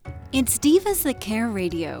It's Divas That Care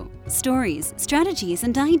Radio. Stories, strategies,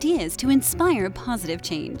 and ideas to inspire positive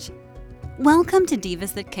change. Welcome to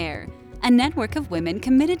Divas That Care, a network of women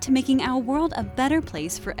committed to making our world a better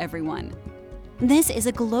place for everyone. This is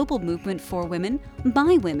a global movement for women,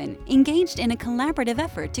 by women, engaged in a collaborative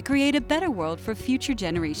effort to create a better world for future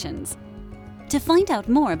generations. To find out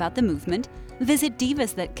more about the movement, visit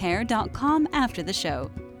divasthatcare.com after the show.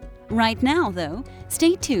 Right now, though,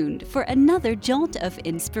 stay tuned for another jolt of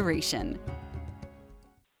inspiration.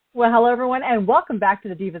 Well, hello, everyone, and welcome back to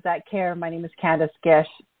the Divas That Care. My name is Candace Gish.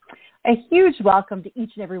 A huge welcome to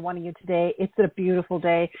each and every one of you today. It's a beautiful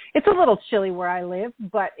day. It's a little chilly where I live,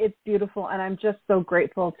 but it's beautiful, and I'm just so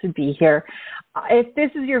grateful to be here. If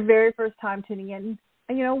this is your very first time tuning in,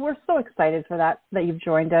 we're so excited for that you've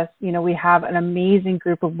joined us. We have an amazing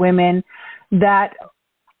group of women that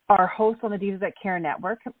are hosts on the Divas That Care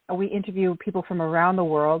Network. We interview people from around the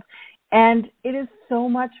world, and it is so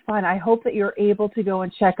much fun. I hope that you're able to go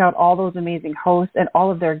and check out all those amazing hosts and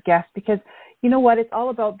all of their guests, because you know what? It's all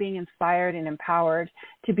about being inspired and empowered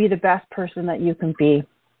to be the best person that you can be.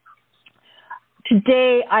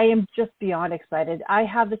 Today, I am just beyond excited. I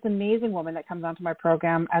have this amazing woman that comes onto my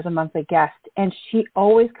program as a monthly guest, and she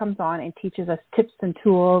always comes on and teaches us tips and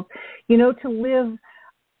tools, to live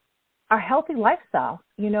a healthy lifestyle,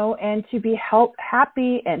 and to be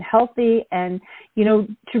happy and healthy and,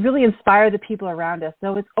 to really inspire the people around us.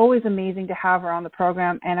 So it's always amazing to have her on the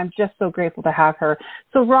program, and I'm just so grateful to have her.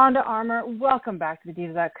 So Rhonda Armour, welcome back to the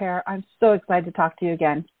Divas That Care. I'm so excited to talk to you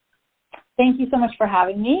again. Thank you so much for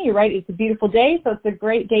having me. You're right. It's a beautiful day, so it's a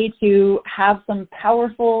great day to have some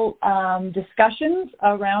powerful discussions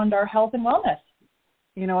around our health and wellness.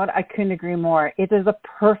 You know what? I couldn't agree more. It is a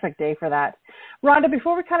perfect day for that. Rhonda,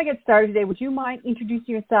 before we kind of get started today, would you mind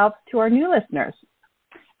introducing yourself to our new listeners?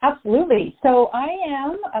 Absolutely. So I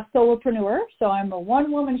am a solopreneur. So I'm a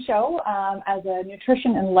one-woman show as a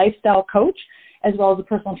nutrition and lifestyle coach, as well as a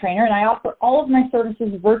personal trainer. And I offer all of my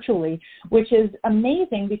services virtually, which is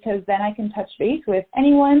amazing because then I can touch base with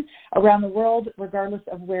anyone around the world, regardless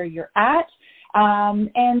of where you're at.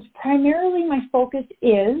 And primarily my focus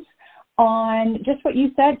is on just what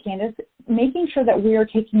you said, Candace, making sure that we are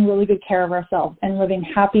taking really good care of ourselves and living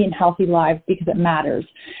happy and healthy lives because it matters.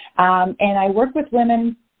 And I work with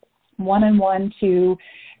women one-on-one to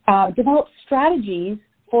develop strategies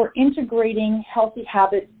for integrating healthy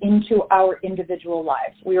habits into our individual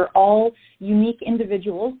lives. We are all unique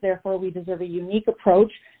individuals, therefore we deserve a unique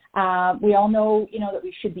approach. We all know, that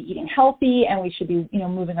we should be eating healthy and we should be,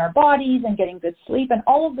 moving our bodies and getting good sleep and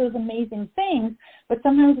all of those amazing things. But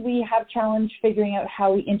sometimes we have challenge figuring out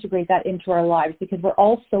how we integrate that into our lives because we're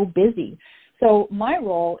all so busy. So my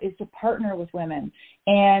role is to partner with women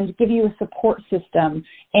and give you a support system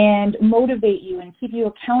and motivate you and keep you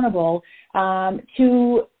accountable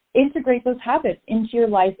to integrate those habits into your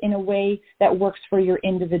life in a way that works for your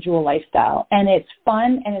individual lifestyle. And it's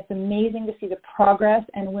fun and it's amazing to see the progress,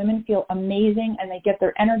 and women feel amazing and they get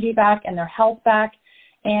their energy back and their health back.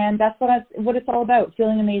 And that's what it's all about,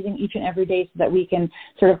 feeling amazing each and every day so that we can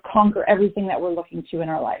sort of conquer everything that we're looking to in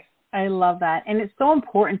our life. I love that. And it's so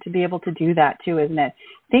important to be able to do that too, isn't it?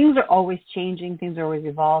 Things are always changing. Things are always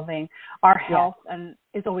evolving. Our health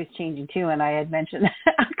is always changing too. And I had mentioned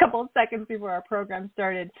a couple of seconds before our program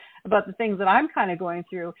started about the things that I'm kind of going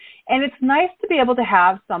through. And it's nice to be able to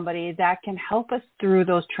have somebody that can help us through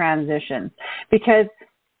those transitions, because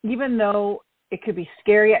even though it could be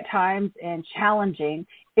scary at times and challenging,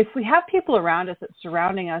 if we have people around us that's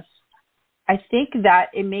surrounding us, I think that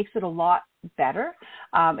it makes it a lot better.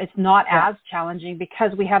 It's not as challenging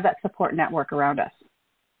because we have that support network around us.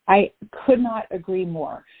 I could not agree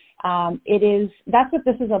more. That's what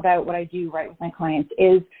this is about. What I do right with my clients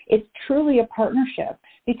is it's truly a partnership,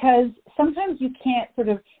 because sometimes you can't sort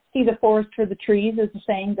of see the forest for the trees, as the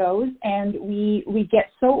saying goes. And we get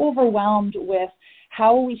so overwhelmed with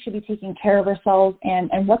how we should be taking care of ourselves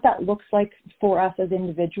and what that looks like for us as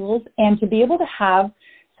individuals. And to be able to have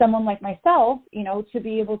someone like myself, to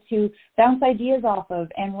be able to bounce ideas off of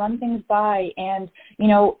and run things by and,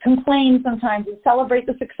 complain sometimes and celebrate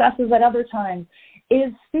the successes at other times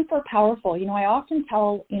is super powerful. I often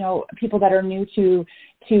tell, people that are new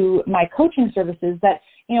to my coaching services that,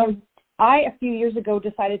 I, a few years ago,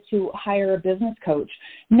 decided to hire a business coach,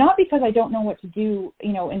 not because I don't know what to do,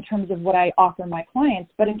 in terms of what I offer my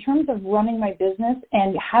clients, but in terms of running my business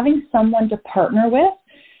and having someone to partner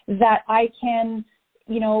with that I can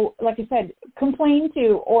like I said, complain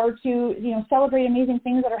to, or to, celebrate amazing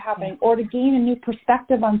things that are happening, or to gain a new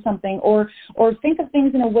perspective on something, or think of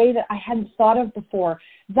things in a way that I hadn't thought of before.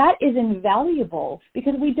 That is invaluable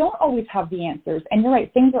because we don't always have the answers. And you're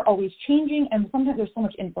right, things are always changing, and sometimes there's so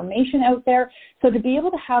much information out there. So to be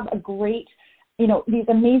able to have a great, these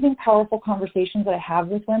amazing, powerful conversations that I have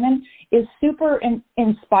with women is super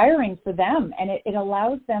inspiring for them. And it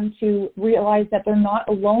allows them to realize that they're not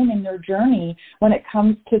alone in their journey when it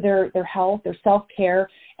comes to their health, their self-care,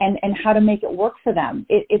 and how to make it work for them.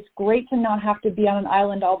 It's great to not have to be on an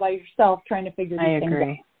island all by yourself trying to figure these things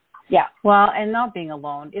out. Yeah. Well, and not being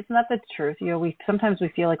alone. Isn't that the truth? Sometimes we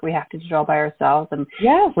feel like we have to do it all by ourselves, and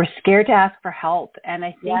we're scared to ask for help. And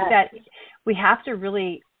I think that we have to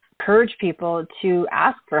really encourage people to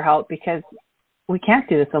ask for help, because we can't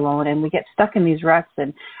do this alone, and we get stuck in these ruts,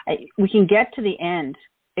 and we can get to the end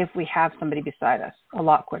if we have somebody beside us a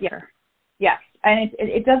lot quicker. Yes. And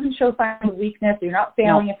it doesn't show signs of weakness. You're not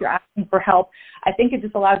failing if you're asking for help. I think it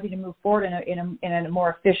just allows you to move forward in a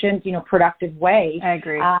more efficient, productive way. I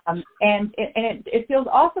agree. And it feels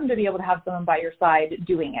awesome to be able to have someone by your side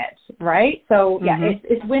doing it, right? So,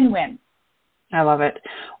 it's win-win. I love it.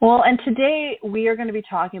 Well, and today we are going to be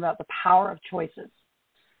talking about the power of choices.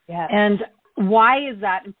 Yeah. And why is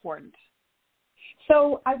that important?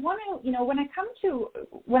 So I want to,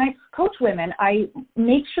 when I coach women, I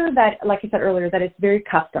make sure that, like I said earlier, that it's very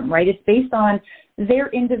custom, right? It's based on their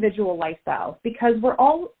individual lifestyles, because we're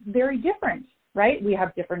all very different, right? We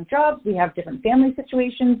have different jobs, we have different family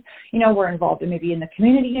situations, we're involved maybe in the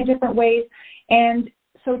community in different ways. And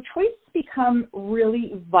so choices become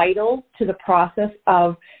really vital to the process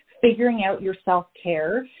of figuring out your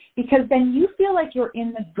self-care, because then you feel like you're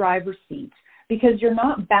in the driver's seat, because you're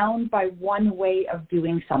not bound by one way of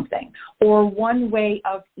doing something, or one way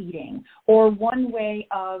of eating, or one way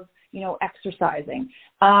of, exercising.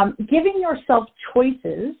 Giving yourself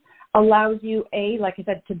choices allows you, like I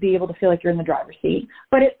said, to be able to feel like you're in the driver's seat,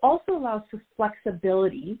 but it also allows for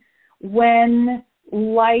flexibility when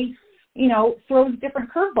life throws different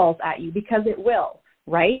curveballs at you, because it will,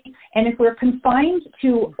 right? And if we're confined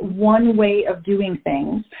to one way of doing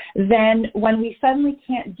things, then when we suddenly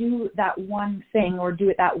can't do that one thing or do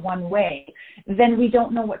it that one way, then we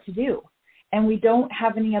don't know what to do. And we don't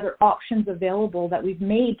have any other options available that we've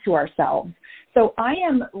made to ourselves. So I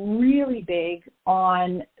am really big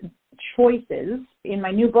on choices. In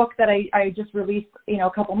my new book that I just released, a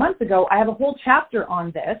couple months ago, I have a whole chapter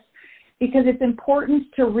on this, because it's important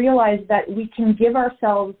to realize that we can give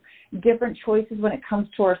ourselves different choices when it comes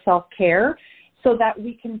to our self-care, so that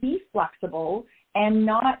we can be flexible and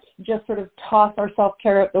not just sort of toss our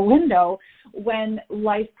self-care out the window when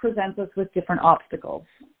life presents us with different obstacles.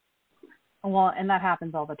 Well, and that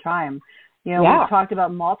happens all the time. We've talked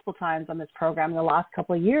about multiple times on this program in the last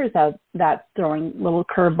couple of years that throwing little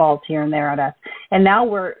curveballs here and there at us. And now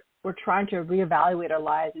we're trying to reevaluate our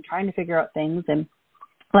lives and trying to figure out things. And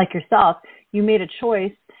like yourself, you made a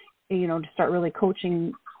choice, to start really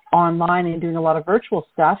coaching online and doing a lot of virtual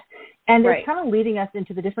stuff. And it's kind of leading us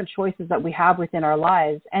into the different choices that we have within our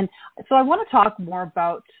lives. And so I want to talk more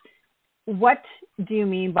about, what do you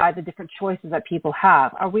mean by the different choices that people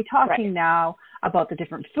have? Are we talking now about the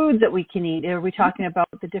different foods that we can eat? Are we talking about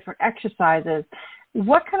the different exercises?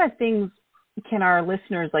 What kind of things can our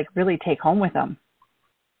listeners really take home with them?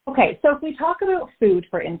 Okay, so if we talk about food,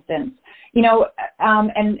 for instance,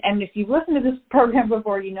 and if you've listened to this program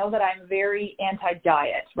before, you know that I'm very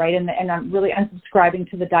anti-diet, right? And I'm really unsubscribing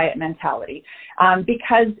to the diet mentality,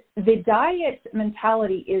 because the diet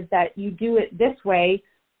mentality is that you do it this way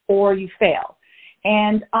or you fail.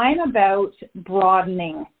 And I'm about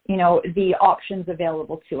broadening, the options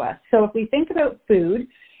available to us. So if we think about food,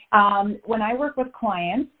 when I work with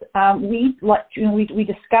clients, we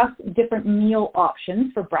discuss different meal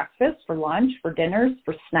options for breakfast, for lunch, for dinners,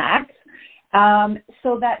 for snacks,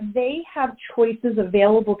 so that they have choices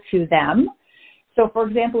available to them. So, for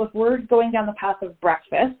example, if we're going down the path of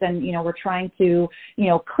breakfast and, we're trying to,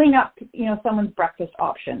 clean up, someone's breakfast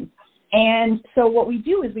options. And so what we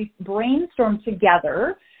do is we brainstorm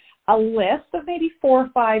together a list of maybe 4 or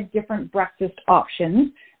 5 different breakfast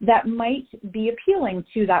options that might be appealing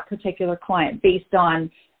to that particular client based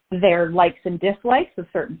on their likes and dislikes of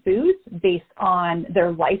certain foods, based on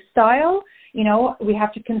their lifestyle. We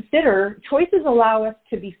have to consider choices allow us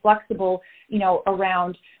to be flexible,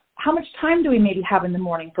 around how much time do we maybe have in the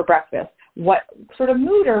morning for breakfast? What sort of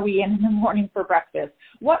mood are we in the morning for breakfast?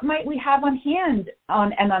 What might we have on hand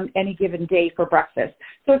on any given day for breakfast?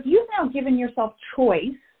 So if you've now given yourself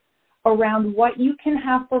choice around what you can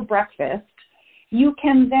have for breakfast, you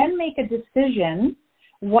can then make a decision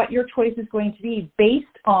what your choice is going to be based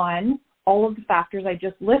on all of the factors I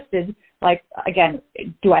just listed. Like, again,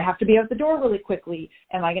 do I have to be out the door really quickly?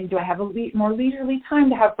 Do I have more leisurely time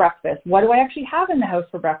to have breakfast? What do I actually have in the house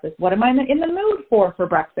for breakfast? What am I in the mood for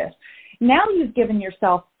breakfast? Now you've given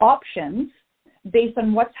yourself options based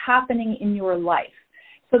on what's happening in your life,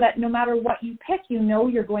 so that no matter what you pick, you know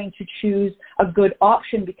you're going to choose a good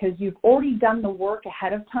option because you've already done the work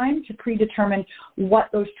ahead of time to predetermine what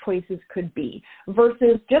those choices could be,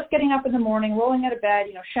 versus just getting up in the morning, rolling out of bed,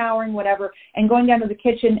 showering, whatever, and going down to the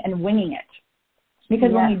kitchen and winging it.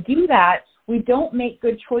 Because when we do that, we don't make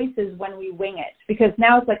good choices when we wing it, because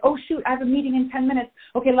now it's like, oh, shoot, I have a meeting in 10 minutes.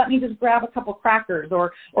 Okay, let me just grab a couple crackers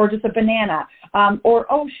or just a banana. Or,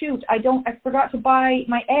 oh, shoot, I forgot to buy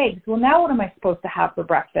my eggs. Well, now what am I supposed to have for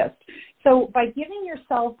breakfast? So by giving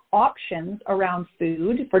yourself options around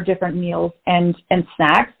food for different meals and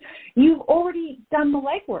snacks, you've already done the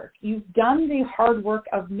legwork. You've done the hard work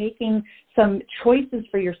of making some choices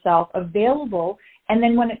for yourself available. And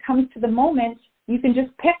then when it comes to the moment, you can just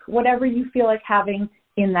pick whatever you feel like having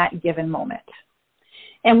in that given moment.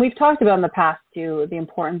 And we've talked about in the past, too, the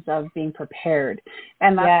importance of being prepared.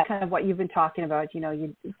 And that's kind of what you've been talking about.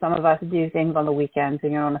 Some of us do things on the weekends,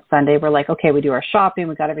 and on a Sunday, we're like, okay, we do our shopping,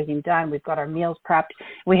 we've got everything done, we've got our meals prepped,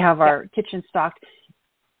 we have our kitchen stocked.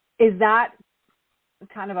 Is that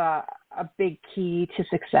kind of a big key to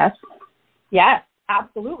success? Yes,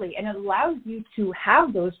 absolutely. And it allows you to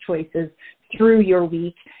have those choices through your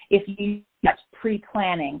week if you that's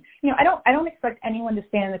pre-planning. I don't expect anyone to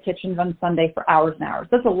stand in the kitchen on Sunday for hours and hours.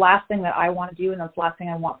 That's the last thing that I want to do, and that's the last thing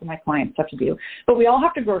I want for my clients to do. But we all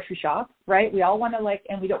have to grocery shop, right? We all want to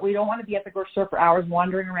and we don't want to be at the grocery store for hours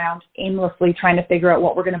wandering around aimlessly trying to figure out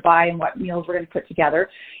what we're going to buy and what meals we're going to put together.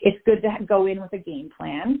 It's good to go in with a game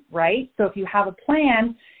plan, right? So if you have a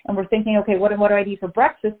plan and we're thinking, okay, what do I need for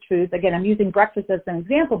breakfast foods? Again, I'm using breakfast as an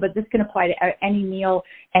example, but this can apply to any meal,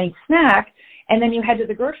 any snack. And then you head to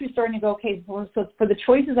the grocery store and you go, okay, so for the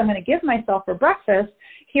choices I'm going to give myself for breakfast,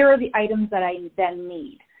 here are the items that I then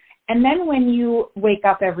need. And then when you wake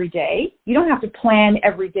up every day, you don't have to plan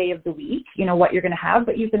every day of the week, what you're going to have,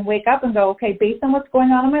 but you can wake up and go, okay, based on what's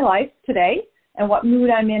going on in my life today and what mood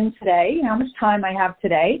I'm in today, how much time I have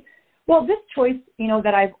today, well, this choice,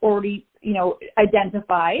 that I've already,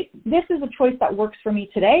 identified, this is a choice that works for me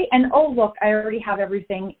today. And, oh, look, I already have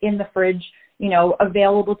everything in the fridge,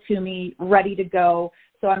 available to me, ready to go.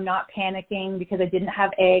 So I'm not panicking because I didn't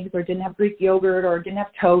have eggs or didn't have Greek yogurt or didn't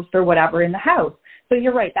have toast or whatever in the house. So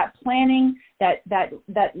you're right. That planning, that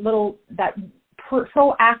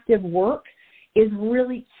proactive work is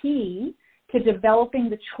really key to developing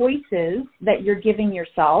the choices that you're giving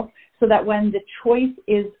yourself, so that when the choice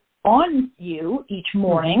is on you each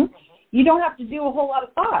morning, you don't have to do a whole lot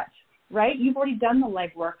of thought, right? You've already done the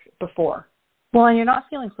legwork before. Well, and you're not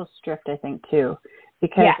feeling so strict, I think, too,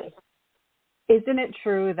 because isn't it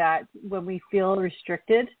true that when we feel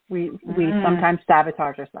restricted, we sometimes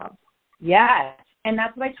sabotage ourselves? Yes. And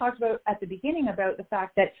that's what I talked about at the beginning, about the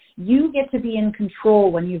fact that you get to be in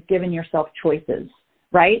control when you've given yourself choices,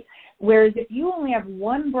 right? Whereas if you only have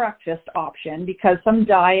one breakfast option because some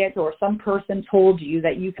diet or some person told you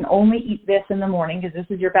that you can only eat this in the morning because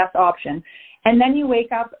this is your best option, and then you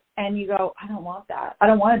wake up and you go, I don't want that. I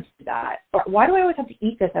don't want to do that. Or, why do I always have to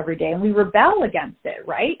eat this every day? And we rebel against it,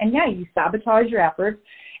 right? And you sabotage your efforts,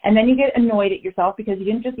 and then you get annoyed at yourself because you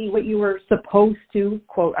didn't just eat what you were supposed to,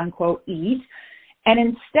 quote unquote, eat. And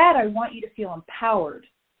instead, I want you to feel empowered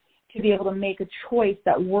to be able to make a choice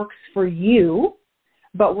that works for you.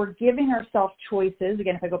 But we're giving ourselves choices.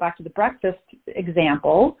 Again, if I go back to the breakfast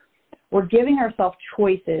example, we're giving ourselves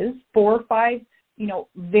choices, 4 or 5,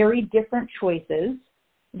 very different choices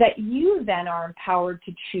that you then are empowered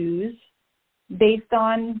to choose based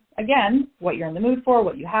on, again, what you're in the mood for,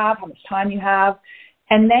 what you have, how much time you have.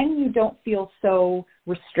 And then you don't feel so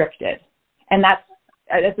restricted. And that's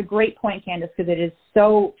a great point, Candace, because it is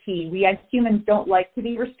so key. We as humans don't like to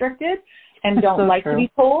be restricted and don't like to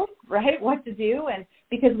be told, right, what to do. And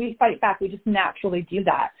because we fight back, we just naturally do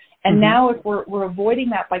that. And now if we're avoiding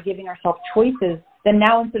that by giving ourselves choices, then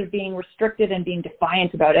now instead of being restricted and being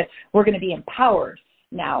defiant about it, we're going to be empowered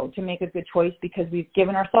now to make a good choice because we've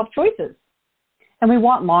given ourselves choices. And we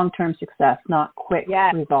want long-term success, not quick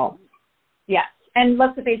results. Yes. And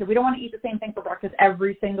let's face it, we don't want to eat the same thing for breakfast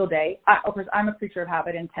every single day. Of course, I'm a creature of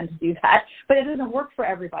habit and tend to do that, but it doesn't work for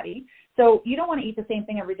everybody. So you don't want to eat the same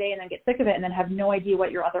thing every day and then get sick of it and then have no idea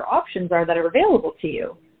what your other options are that are available to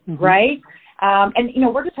you, right? And, you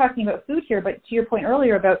know, we're just talking about food here, but to your point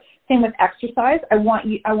earlier about same with exercise, I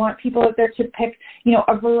want people out there to pick, you know,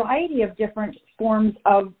 a variety of different forms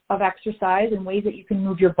of exercise and ways that you can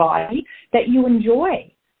move your body that you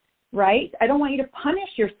enjoy. Right? I don't want you to punish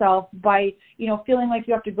yourself by, you know, feeling like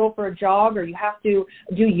you have to go for a jog or you have to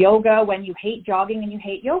do yoga when you hate jogging and you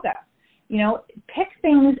hate yoga. You know, pick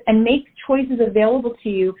things and make choices available to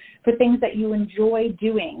you for things that you enjoy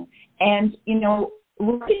doing. And, you know,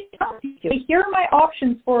 here are my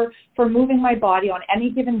options for moving my body on any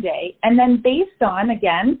given day. And then based on,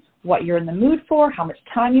 again, what you're in the mood for, how much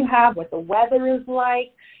time you have, what the weather is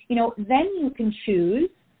like, you know, then you can choose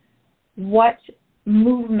what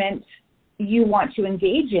movement you want to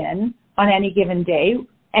engage in on any given day,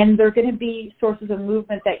 and they're going to be sources of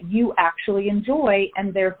movement that you actually enjoy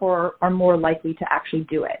and therefore are more likely to actually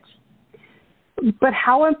do it. But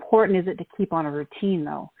how important is it to keep on a routine,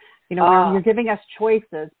 though? You know, you're giving us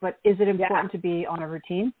choices, but is it important to be on a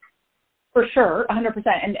routine? For sure, 100%.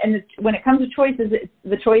 And when it comes to choices,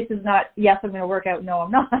 the choice is not, yes, I'm going to work out, no,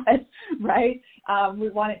 I'm not, right? We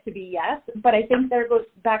want it to be yes. But I think there goes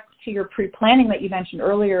back to your pre-planning that you mentioned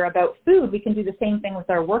earlier about food. We can do the same thing with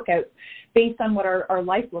our workouts based on what our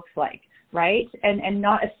life looks like, right? And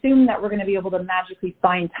not assume that we're going to be able to magically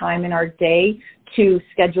find time in our day to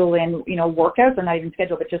schedule in, you know, workouts, or not even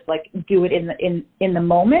schedule, but just like do it in the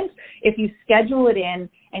moment. If you schedule it in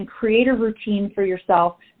and create a routine for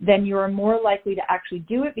yourself, then you're more likely to actually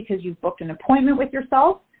do it because you've booked an appointment with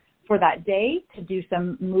yourself for that day to do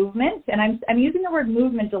some movement. And I'm using the word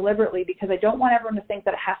movement deliberately because I don't want everyone to think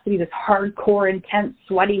that it has to be this hardcore, intense,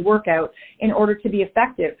 sweaty workout in order to be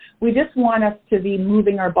effective. We just want us to be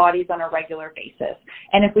moving our bodies on a regular basis.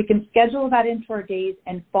 And if we can schedule that into our days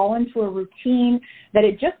and fall into a routine that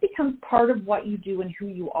it just becomes part of what you do and who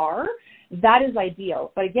you are, that is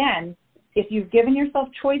ideal. But again, if you've given yourself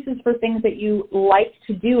choices for things that you like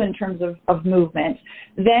to do in terms of movement,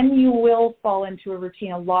 then you will fall into a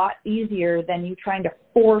routine a lot easier than you trying to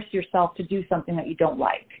force yourself to do something that you don't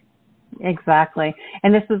like. Exactly.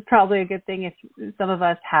 And this is probably a good thing if some of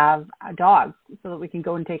us have dogs so that we can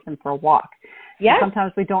go and take them for a walk. Yeah.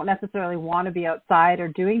 Sometimes we don't necessarily want to be outside or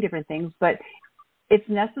doing different things, but it's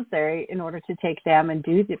necessary in order to take them and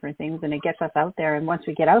do different things, and it gets us out there. And once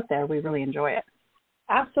we get out there, we really enjoy it.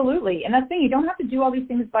 Absolutely. And that's the thing, you don't have to do all these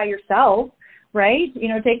things by yourself, right? You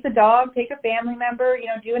know, take the dog, take a family member, you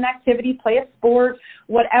know, do an activity, play a sport,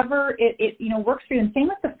 whatever it you know, works for you. And same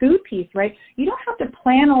with the food piece, right? You don't have to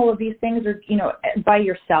plan all of these things or, you know, by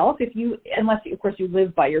yourself unless of course you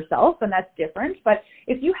live by yourself, and that's different. But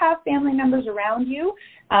if you have family members around you,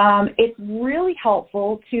 it's really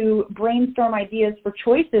helpful to brainstorm ideas for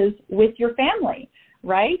choices with your family.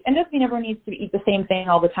 Right? And doesn't mean everyone needs to eat the same thing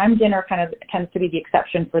all the time. Dinner kind of tends to be the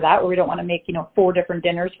exception for that, where we don't want to make, you know, 4 different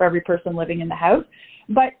dinners for every person living in the house.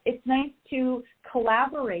 But it's nice to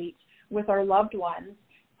collaborate with our loved ones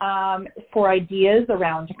for ideas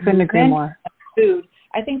around couldn't agree more. Food.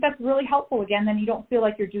 I think that's really helpful. Again, then you don't feel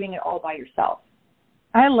like you're doing it all by yourself.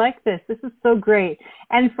 I like this. This is so great.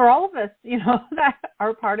 And for all of us, you know, that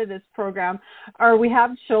are part of this program, or we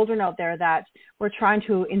have children out there that we're trying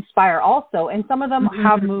to inspire also. And some of them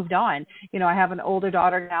have moved on. You know, I have an older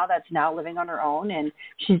daughter now that's now living on her own, and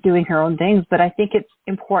she's doing her own things. But I think it's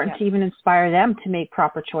important to even inspire them to make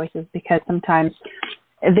proper choices, because sometimes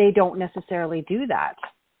they don't necessarily do that.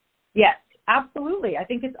 Yes. Absolutely. I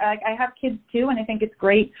think I have kids too, and I think it's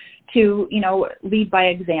great to, you know, lead by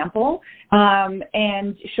example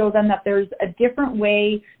and show them that there's a different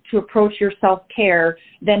way to approach your self-care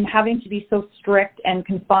than having to be so strict and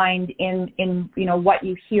confined in you know, what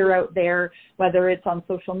you hear out there, whether it's on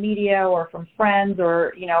social media or from friends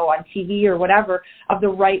or, you know, on TV or whatever, of the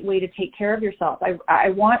right way to take care of yourself. I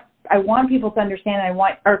want people to understand, and I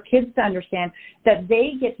want our kids to understand that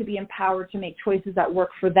they get to be empowered to make choices that work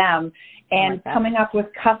for them, and coming up with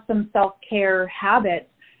custom self-care habits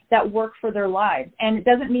that work for their lives. And it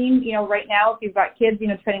doesn't mean, you know, right now, if you've got kids, you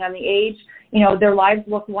know, depending on the age, you know, their lives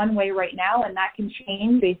look one way right now, and that can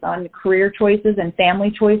change based on career choices and family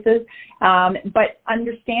choices. But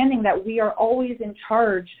understanding that we are always in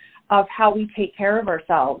charge of how we take care of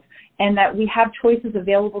ourselves, and that we have choices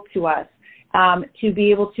available to us to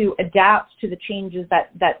be able to adapt to the changes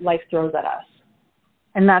that life throws at us.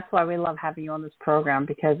 And that's why we love having you on this program,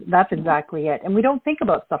 because that's exactly it. And we don't think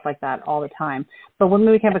about stuff like that all the time. But when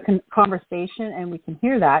we have a conversation and we can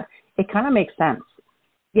hear that, it kind of makes sense.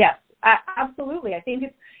 Yes, Absolutely. I think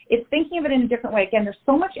it's thinking of it in a different way. Again, there's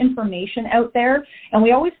so much information out there, and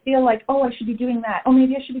we always feel like, oh, I should be doing that. Oh,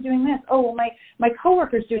 maybe I should be doing this. Oh, well, my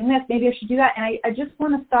coworker's doing this. Maybe I should do that. And I just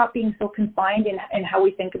want to stop being so confined in how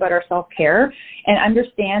we think about our self-care and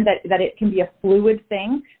understand that it can be a fluid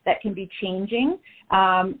thing that can be changing.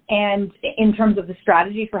 And in terms of the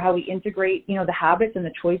strategy for how we integrate, the habits and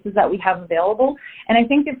the choices that we have available. And I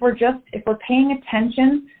think if we're paying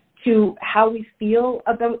attention to how we feel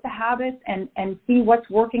about the habits and see what's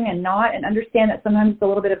working and not, and understand that sometimes it's a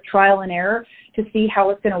little bit of trial and error to see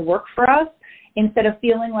how it's going to work for us, instead of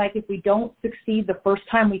feeling like if we don't succeed the first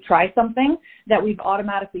time we try something, that we've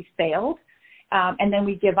automatically failed, and then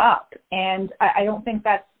we give up. And I don't think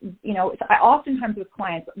that's, I oftentimes with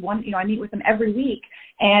clients, I meet with them every week,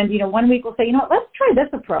 and, 1 week we'll say, let's try this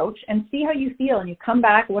approach and see how you feel. And you come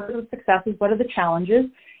back, what are the successes, what are the challenges?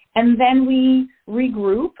 And then we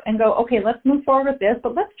regroup and go, okay, let's move forward with this,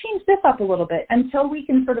 but let's change this up a little bit until we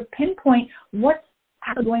can sort of pinpoint what's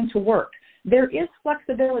going to work. There is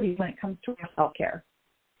flexibility when it comes to our self-care.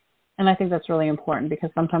 And I think that's really important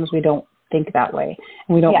because sometimes we don't think that way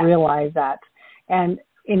and we don't realize that. And,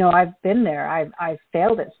 I've been there. I've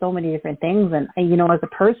failed at so many different things. And, as a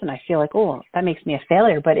person, I feel like, oh, that makes me a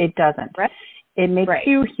failure, but it doesn't. Right. It makes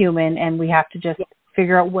you human, and we have to just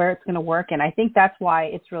figure out where it's going to work. And I think that's why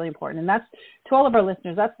it's really important. And that's, to all of our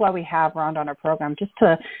listeners, that's why we have Rhonda on our program, just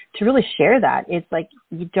to really share that. It's like,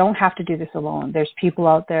 you don't have to do this alone. There's people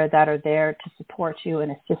out there that are there to support you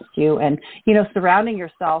and assist you. And, surrounding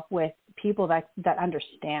yourself with people that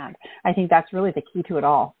understand. I think that's really the key to it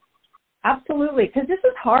all. Absolutely, because this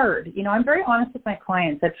is hard. I'm very honest with my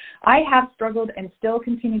clients that I have struggled and still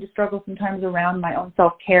continue to struggle sometimes around my own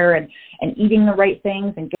self-care and eating the right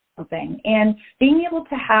things and getting something. And being able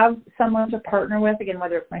to have someone to partner with, again,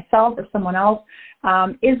 whether it's myself or someone else,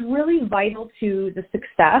 is really vital to the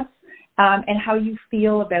success and how you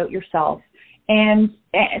feel about yourself. And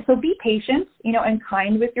so be patient, and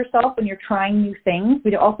kind with yourself when you're trying new things.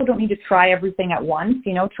 We also don't need to try everything at once,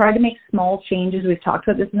 try to make small changes. We've talked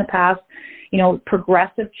about this in the past,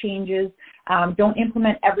 progressive changes. Don't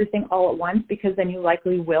implement everything all at once, because then you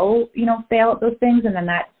likely will, fail at those things. And then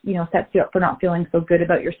that, sets you up for not feeling so good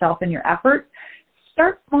about yourself and your efforts.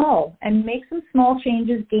 Start small and make some small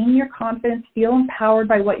changes, gain your confidence, feel empowered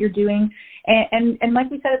by what you're doing. And like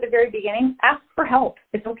we said at the very beginning, ask for help.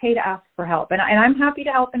 It's okay to ask for help. And I'm happy to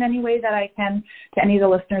help in any way that I can to any of the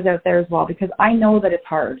listeners out there as well, because I know that it's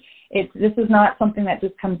hard. This is not something that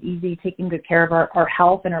just comes easy, taking good care of our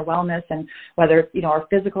health and our wellness, and whether it's, our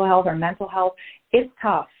physical health or mental health. It's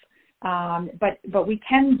tough, but we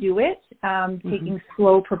can do it, taking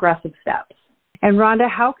slow, progressive steps. And Rhonda,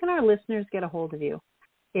 how can our listeners get a hold of you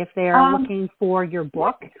if they are looking for your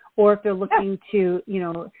book, or if they're looking to,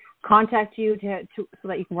 contact you so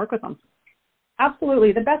that you can work with them?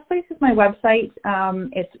 Absolutely. The best place is my website.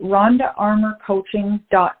 It's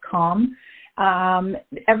RhondaArmourCoaching.com.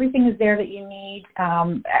 Everything is there that you need.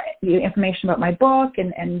 Information about my book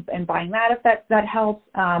and buying that if that helps.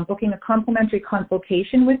 Booking a complimentary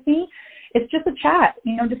consultation with me. It's just a chat,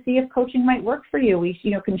 to see if coaching might work for you. We,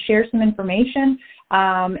 can share some information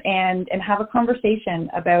and have a conversation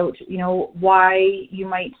about, why you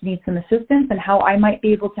might need some assistance and how I might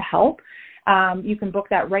be able to help. You can book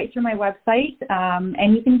that right through my website,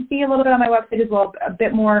 and you can see a little bit on my website as well, a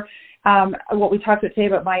bit more what we talked about today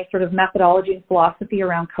about my sort of methodology and philosophy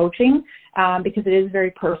around coaching, because it is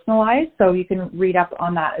very personalized. So you can read up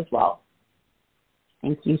on that as well.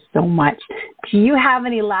 Thank you so much. Do you have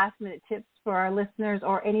any last-minute tips for our listeners,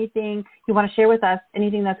 or anything you want to share with us,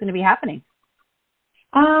 anything that's going to be happening?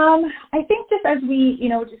 I think just as we,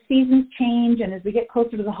 just seasons change and as we get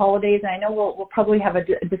closer to the holidays, and I know we'll probably have a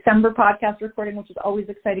December podcast recording, which is always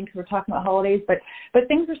exciting because we're talking about holidays, but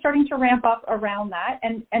things are starting to ramp up around that.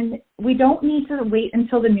 And we don't need to wait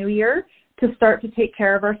until the new year to start to take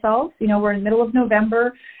care of ourselves. We're in the middle of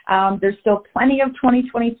November. There's still plenty of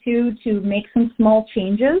 2022 to make some small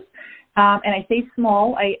changes. And I say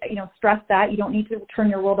small, I stress that you don't need to turn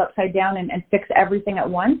your world upside down and fix everything at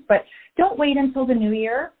once, but don't wait until the new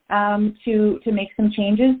year to make some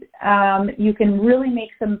changes. You can really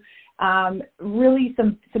make some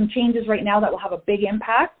changes right now that will have a big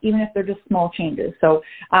impact, even if they're just small changes. So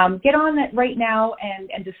get on that right now and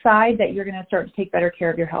decide that you're going to start to take better care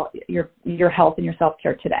of your health and your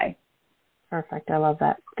self-care today. Perfect. I love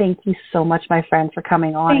that. Thank you so much, my friend, for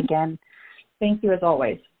coming on again. Thank you as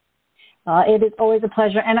always. It is always a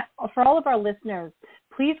pleasure. And for all of our listeners,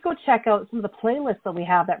 please go check out some of the playlists that we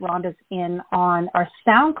have that Rhonda's in on our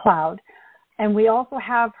SoundCloud. And we also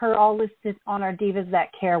have her all listed on our Divas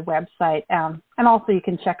That Care website. And also you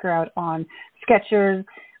can check her out on Skechers,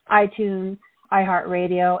 iTunes,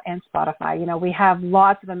 iHeartRadio, and Spotify. You know, we have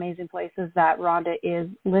lots of amazing places that Rhonda is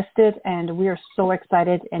listed, and we are so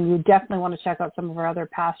excited. And you definitely want to check out some of our other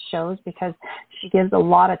past shows because she gives a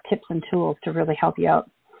lot of tips and tools to really help you out.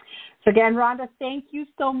 So again, Rhonda, thank you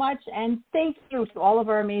so much, and thank you to all of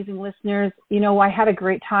our amazing listeners. You know, I had a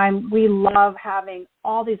great time. We love having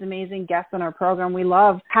all these amazing guests on our program. We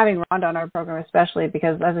love having Rhonda on our program, especially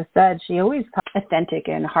because, as I said, she always comes authentic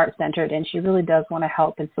and heart-centered, and she really does want to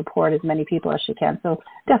help and support as many people as she can. So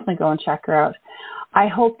definitely go and check her out. I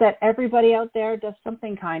hope that everybody out there does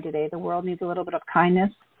something kind today. The world needs a little bit of kindness.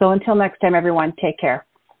 So until next time, everyone, take care.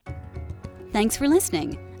 Thanks for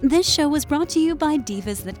listening. This show was brought to you by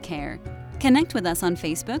Divas That Care. Connect with us on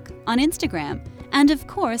Facebook, on Instagram, and of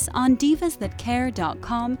course on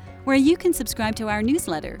divasthatcare.com, where you can subscribe to our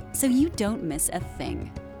newsletter so you don't miss a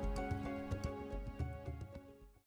thing.